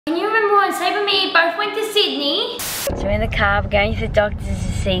and Sabre and me both went to Sydney. So we're in the car, we're going to the doctors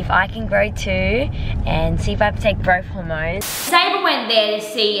to see if I can grow too and see if I have to take growth hormones. Sabre went there to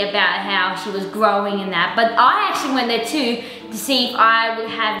see about how she was growing and that, but I actually went there too to see if I would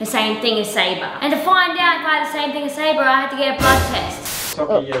have the same thing as Sabre. And to find out if I had the same thing as Sabre, I had to get a blood test.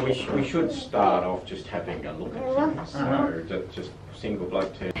 Sockie, yeah, we should start off just having a look at things. So just single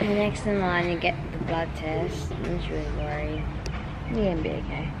blood test. I'm next in line to get the blood test. I'm just really worried. You're gonna be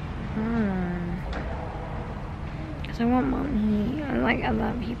okay. Cause I want mum here. I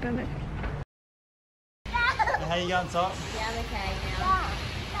love you, but How you going, Sock? yeah, I'm okay now.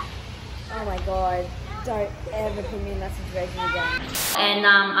 Oh my god. Don't ever put me in that situation again. And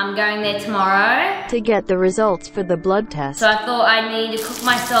I'm going there tomorrow to get the results for the blood test. So I thought I needed to cook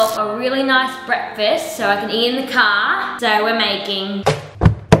myself a really nice breakfast so I can eat in the car. So we're making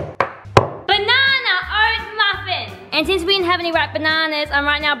banana oat muffins. And since we didn't have any ripe bananas, I'm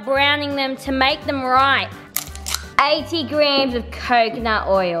right now browning them to make them ripe. 80 grams of coconut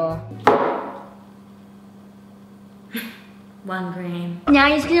oil. 1 gram. Now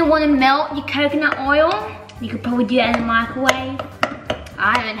you're just gonna want to melt your coconut oil. You could probably do that in the microwave.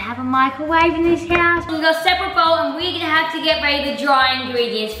 I don't have a microwave in this house. We've got a separate bowl and we're gonna have to get ready the dry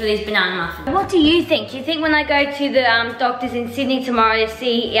ingredients for these banana muffins. What do you think? Do you think when I go to the doctors in Sydney tomorrow to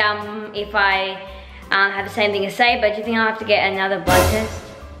see if I have the same thing as Sabre, do you think I'll have to get another blood test?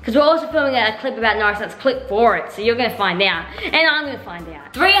 Because we're also filming a clip about Norris, that's clip for it, so you're gonna find out. And I'm gonna find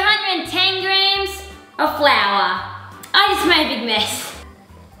out. 310 grams of flour. I just made a big mess.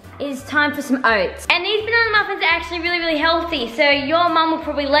 It's time for some oats. And these banana muffins are actually really, really healthy, so your mum will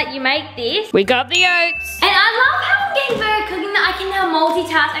probably let you make this. We got the oats. And I love how I'm getting better at cooking that I can now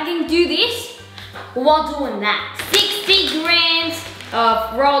multitask. I can do this while doing that. 60 grams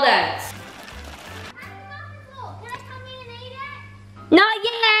of rolled oats. Can I come in and eat it? Not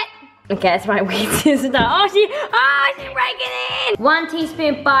yet. Okay, that's my weird sister. Oh, she's breaking in. 1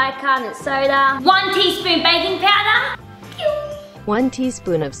 teaspoon bicarbonate soda. 1 teaspoon baking powder. 1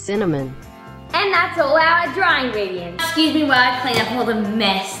 teaspoon of cinnamon. And that's all our dry ingredients. Excuse me while I clean up all the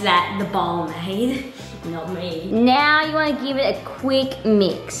mess that the bowl made. Not me. Now you want to give it a quick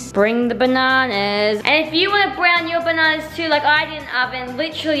mix. Bring the bananas. And if you want to brown your bananas too, like I did in the oven,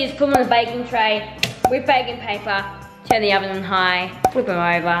 literally just put them on a baking tray with baking paper, turn the oven on high, flip them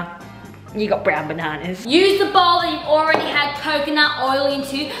over. You got brown bananas. Use the bowl that you've already had coconut oil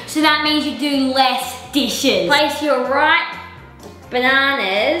into, so that means you do less dishes. Place your ripe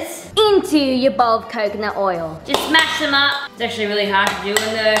bananas into your bowl of coconut oil. Just smash them up. It's actually really hard to do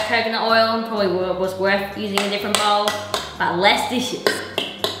in the coconut oil, and probably was worth using a different bowl, but less dishes.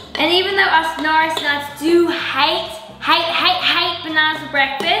 And even though us Norris nuts do hate bananas for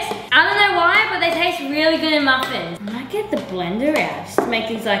breakfast, I don't know why, but they taste really good in muffins. I might get the blender out just to make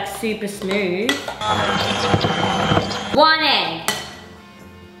these like super smooth. 1 egg.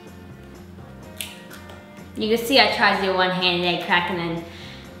 You can see I tried to do a one-handed egg crack and then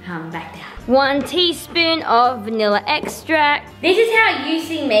backed out. 1 teaspoon of vanilla extract. This is how you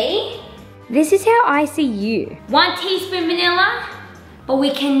see me. This is how I see you. 1 teaspoon vanilla, but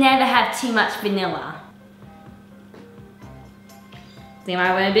we can never have too much vanilla. Think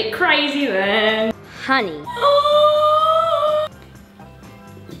I went a bit crazy then. Honey.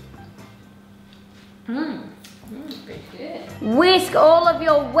 Pretty good. Whisk all of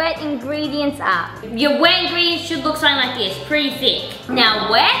your wet ingredients up. Your wet ingredients should look something like this, pretty thick. Now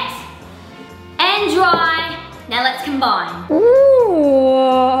wet and dry. Now let's combine.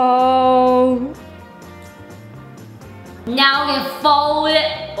 Ooh. Now we're gonna fold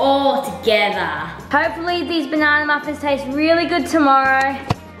it all together. Hopefully these banana muffins taste really good tomorrow,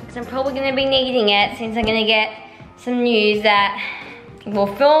 because I'm probably gonna be needing it since I'm gonna get some news that we'll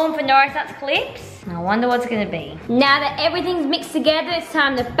film for Norris Nuts clips. I wonder what's gonna be. Now that everything's mixed together, it's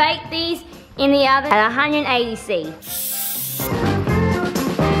time to bake these in the oven at 180°C.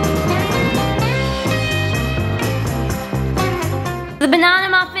 The banana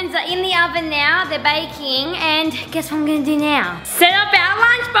muffins are in the oven now, they're baking, and guess what I'm gonna do now? Set up our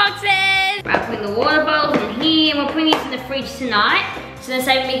lunch boxes! I'm putting the water bottles in here, and we're putting these in the fridge tonight, so then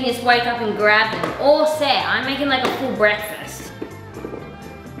say we can just wake up and grab them. All set, I'm making like a full breakfast.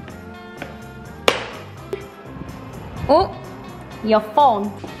 Oh, your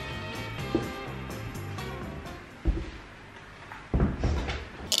phone.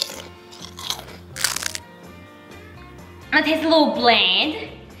 It tastes a little bland,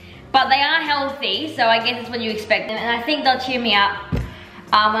 but they are healthy, so I guess it's what you expect. And I think they'll cheer me up when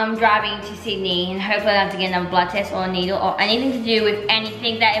I'm driving to Sydney, and hopefully I don't have to get another blood test or a needle or anything to do with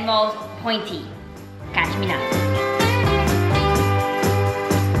anything that involves pointy. Catch me now.